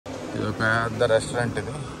ఇది ఒక పెద్ద రెస్టారెంట్.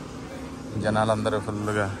 ఇది జనాలందరూ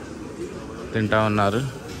ఫుల్గా తింటా ఉన్నారు.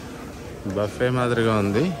 బఫే మాదిరిగా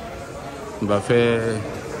ఉంది. బఫే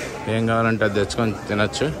ఏం కావాలంటే అది తెచ్చుకొని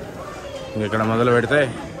తినచ్చు. ఇక్కడ మొదలు పెడితే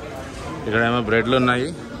ఇక్కడేమో బ్రెడ్లు ఉన్నాయి,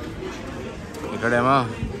 ఇక్కడేమో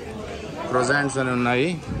క్రోజాంట్స్ అని ఉన్నాయి,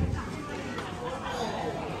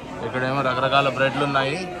 ఇక్కడేమో రకరకాల బ్రెడ్లు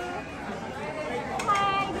ఉన్నాయి.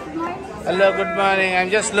 Hello, good morning.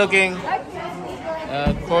 I'm just looking.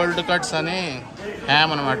 Cold cuts అని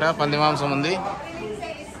హ్యామ్ అనమాట, పంది మాంసం ఉంది.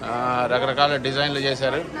 రకరకాల డిజైన్లు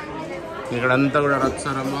చేశారు. ఇక్కడంతా కూడా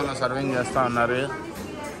రచ్చరంలో సర్వింగ్ చేస్తూ ఉన్నారు.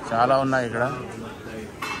 చాలా ఉన్నాయి ఇక్కడ.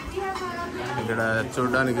 ఇక్కడ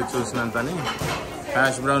చూడడానికి చూసినంతని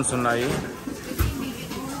హ్యాష్ బ్రౌన్స్ ఉన్నాయి.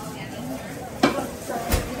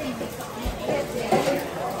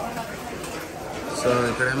 సో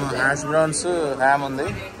ఇక్కడేమో హ్యాష్ బ్రౌన్స్, హ్యామ్ ఉంది.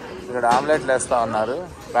 ఇక్కడ ఆమ్లెట్లు వేస్తూ ఉన్నారు,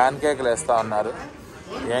 ప్యాన్ కేక్లు వేస్తూ ఉన్నారు.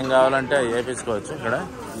 ఏం కావాలంటే వేయించుకోవచ్చు.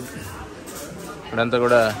 ఇక్కడంతా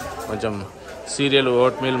కూడా కొంచెం సీరియల్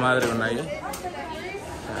ఓట్మీల్ మాదిరి ఉన్నాయి.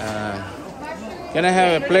 Can I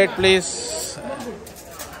have a plate please?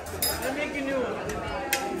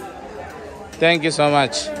 Thank you so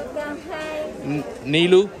much.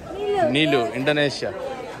 Neelu, Neelu, Indonesia.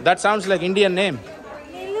 That sounds like Indian name.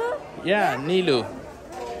 Yeah, నీలు.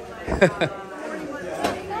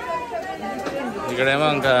 ఇక్కడేమో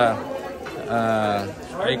ఇంకా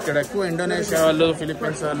ఇక్కడ ఎక్కువ ఇండోనేషియా వాళ్ళు,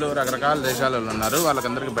 ఫిలిప్పీన్స్ వాళ్ళు, రకరకాల దేశాల వాళ్ళు ఉన్నారు.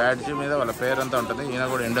 వాళ్ళకందరికీ బ్యాడ్జ్ మీద వాళ్ళ పేరంతా ఉంటుంది. ఈయన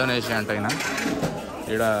కూడా ఇండోనేషియా అంట. ఈయన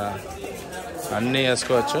ఇక్కడ అన్నీ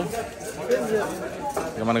వేసుకోవచ్చు.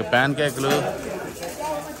 ఇక మనకి ప్యాన్ కేక్లు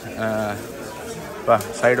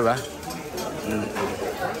సైడ్ బా.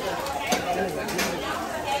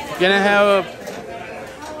 Can I have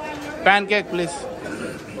pancake please?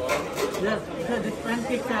 Yes, because these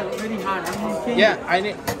pancakes are very hard. Yeah, I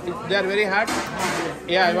need. They are very hard.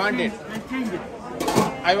 Yeah, I want it. And change it.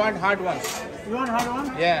 I want hard ones. You want hard one?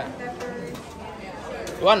 Yeah.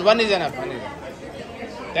 One is enough. One is enough.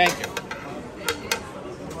 Thank you.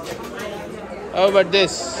 How about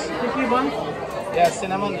this? Sticky one? Yeah,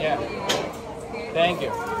 cinnamon. Yeah. Thank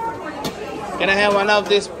you. Can I have one of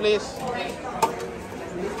these please?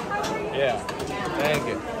 Yeah. Thank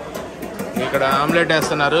you. ఇక్కడ omelette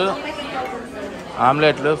వేస్తున్నారు.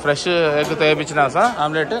 ఆమ్లెట్లు fresh ఎగ్తో వేయించినా sir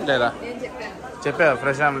omelette లేదా? చెప్పా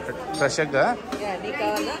fresh omelette, fresh egg.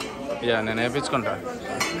 Yeah, నేను వేయించుకుంటాను.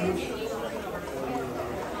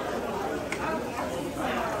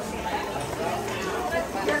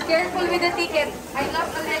 Careful with the ticket. I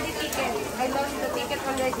lost already ticket. I lost the ticket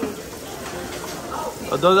already.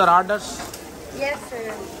 Those are orders? Yes, sir.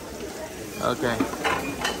 Okay.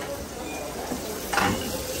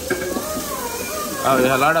 Oh, you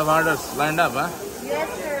have a lot of orders lined up, huh? Yes,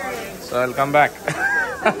 sir. So I'll come back.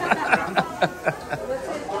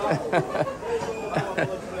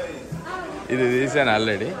 ఇది తీసాను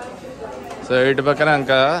already. So ఇటు పక్కన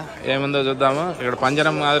ఇంకా ఏముందో చూద్దాము. ఇక్కడ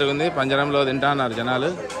పంజరం మాదిరి ఉంది. పంజరంలో తింటా ఉన్నారు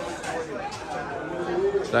జనాలు.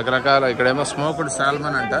 రకరకాల ఇక్కడేమో స్మోక్డ్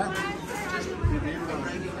సాల్మన్ అంట.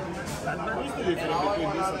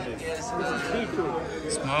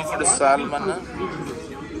 Smoked salmon,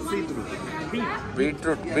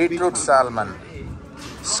 beetroot salmon,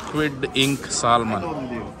 squid ink salmon.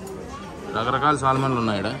 రకరకాల సాల్మన్లు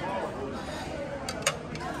ఉన్నాయి ఇక్కడ.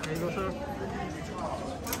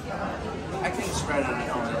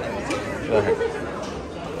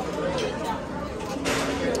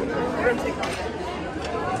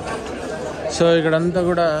 సో ఇక్కడంతా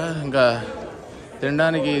కూడా ఇంకా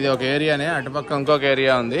తినడానికి ఇది ఒక ఏరియానే. అటుపక్క ఇంకొక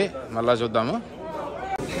ఏరియా ఉంది, మళ్ళా చూద్దాము.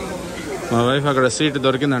 మా వైఫ్ అక్కడ సీట్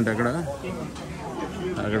దొరికిందంట.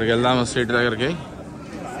 అక్కడికి వెళ్దాము సీట్ దగ్గరికి.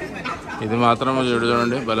 ఇది మాత్రం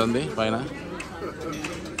చూడండి భలే ఉంది. పైన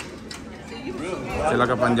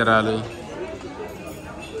చిలక పంజరాలు.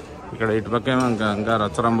 ఇక్కడ ఇటుపక్క ఏమో ఇంకా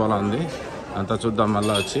రచ్చరంబోలా ఉంది. అంతా చూద్దాం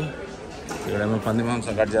మళ్ళీ వచ్చి. ఇక్కడేమో పంది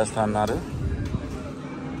మాంసం కట్ చేస్తా అన్నారు.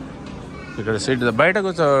 ఇక్కడ సీట్ బయట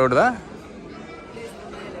కూర్చోకూడదా?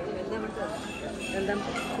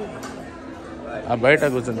 బయట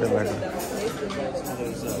కూర్చుంటే బయట.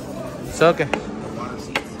 So okay.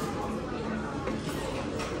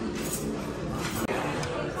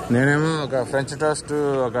 నేనేమో ఒక ఫ్రెంచ్ టోస్ట్,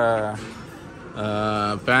 ఒక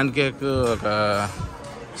ప్యాన్ కేక్, ఒక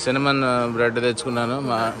సినమన్ బ్రెడ్ తెచ్చుకున్నాను.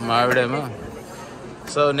 మా ఆవిడేమో.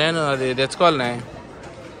 సో నేను అది తెచ్చుకోవాలనే.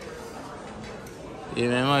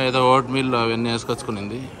 ఈమెమో ఏదో ఓట్మీల్ అవన్నీ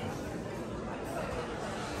వేసుకొచ్చుకునింది.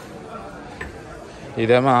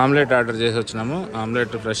 ఇదేమో ఆమ్లెట్ ఆర్డర్ చేసి వచ్చినాము.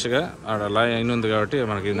 ఆమ్లెట్ ఫ్రెష్గా ఆడ లైన్ ఉంది కాబట్టి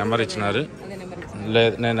మనకి నెంబర్ ఇచ్చినారు.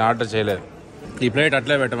 లేదు, నేను ఆర్డర్ చేయలేదు. ఈ ప్లేట్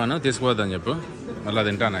అట్లే పెట్టమను, తీసుకుపోద్దని చెప్పు, మళ్ళీ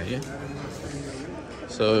తింటాను అవి.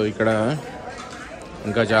 సో ఇక్కడ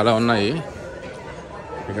ఇంకా చాలా ఉన్నాయి.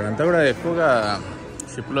 ఇక్కడంతా కూడా ఎక్కువగా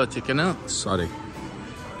షిప్లో చికెను,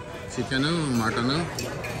 మటను,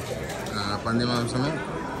 పంది మాంసము,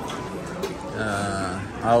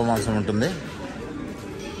 ఆవు మాంసం ఉంటుంది.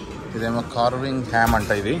 ఇదేమో కార్వింగ్ హ్యామ్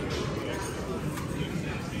అంట. ఇది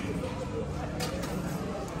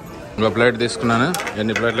ఇంకో ప్లేట్ తీసుకున్నాను.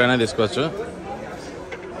 ఎన్ని ప్లేట్లు అయినా తీసుకోవచ్చు.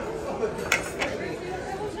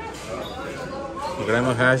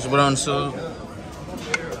 ఇక్కడేమో hash browns,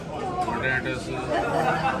 potatoes,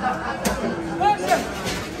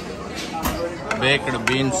 baked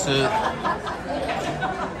beans,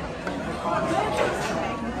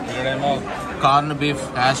 ఇక్కడేమో కార్న్ బీఫ్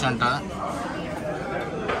హ్యాష్ అంట,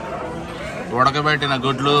 ఉడకబెట్టిన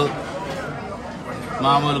గుడ్లు,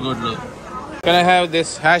 మామూలు గుడ్లు. Can I have this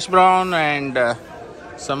hash brown and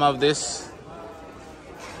some of this?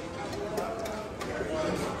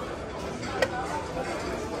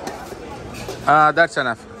 That's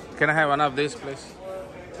enough. Can I have one of these, please?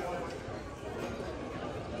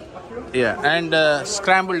 Yeah, and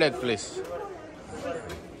scrambled egg, please.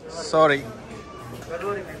 Sorry.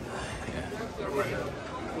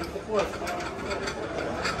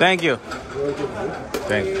 Thank you.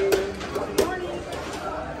 Thank you.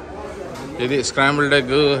 ఇది scrambled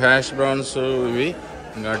egg, hash browns ఇవి.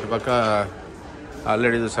 ఇంకా అటుపక్క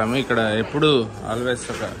already చూసాము. ఇక్కడ ఎప్పుడు always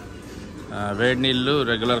ఒక వేడి నీళ్ళు,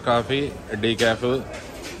 రెగ్యులర్ కాఫీ, డీకాఫ్,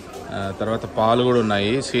 తర్వాత పాలు కూడా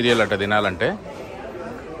ఉన్నాయి సీరియల్ అట్ట తినాలంటే.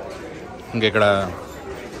 ఇంక ఇక్కడ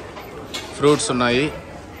ఫ్రూట్స్ ఉన్నాయి,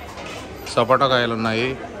 సపోటా కాయలు ఉన్నాయి.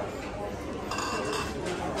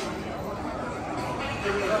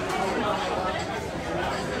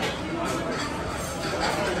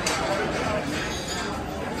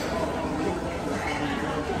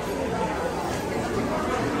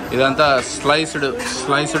 ఇదంతా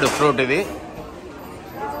స్లైస్డ్ ఫ్రూట్. ఇది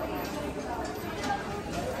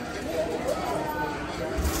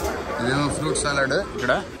ఇదేమో ఫ్రూట్ సలాడ్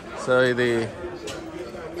ఇక్కడ. సో ఇది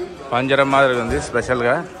పంజరం మాదిరి ఉంది,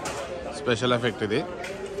 స్పెషల్ ఎఫెక్ట్. ఇది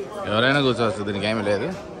ఎవరైనా కూర్చోవచ్చు, దీనికి ఏమీ లేదు.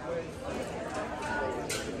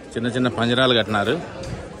 చిన్న చిన్న పంజరాలు కట్టినారు.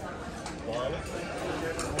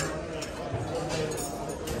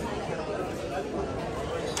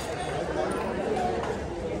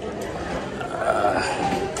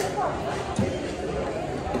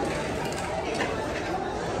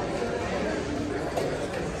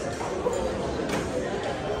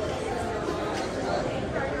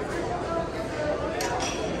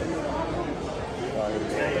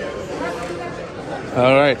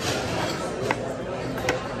 ఆల్రైట్,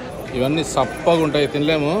 ఇవన్నీ సప్పగా ఉంటాయి,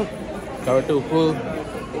 తినలేము కాబట్టి ఉప్పు,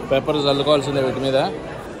 పెప్పర్ చల్లుకోవాల్సిందే వీటి మీద.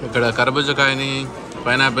 ఇక్కడ కర్బూజకాయని,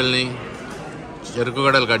 పైనాపిల్ని చెరుకు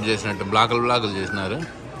గడలు కట్ చేసినట్టు బ్లాకులు చేసినారు.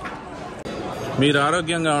 మీరు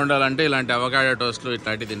ఆరోగ్యంగా ఉండాలంటే ఇలాంటి అవకాడో టోస్ట్లు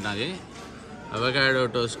ఇట్లాంటివి తింటాయి. అవకాడో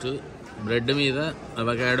టోస్ట్, బ్రెడ్ మీద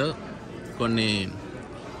అవకాడో, కొన్ని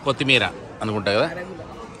కొత్తిమీర అనుకుంటా కదా,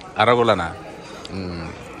 అరగులనా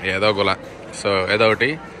ఏదో గుల. సో ఏదో ఒకటి.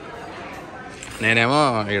 నేనేమో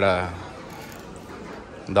ఇక్కడ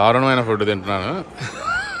దారుణమైన ఫుడ్ తింటున్నాను.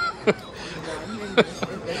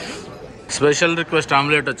 స్పెషల్ రిక్వెస్ట్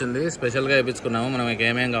ఆమ్లెట్ వచ్చింది, స్పెషల్గా వేయించుకున్నాము. మనకి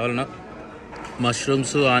ఏమేమి కావాలనో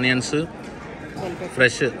mushrooms, onions,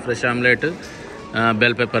 fresh omelette,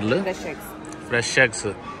 bell పెప్పర్లు, fresh eggs.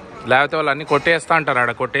 లేకపోతే వాళ్ళు అన్నీ కొట్టేస్తూ అంటారు,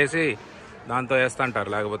 ఆడ కొట్టేసి దాంతో వేస్తూ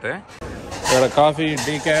అంటారు. లేకపోతే ఇక్కడ కాఫీ,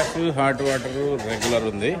 డీకాఫ్, హాట్ వాటర్ రెగ్యులర్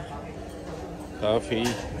ఉంది. కాఫీ,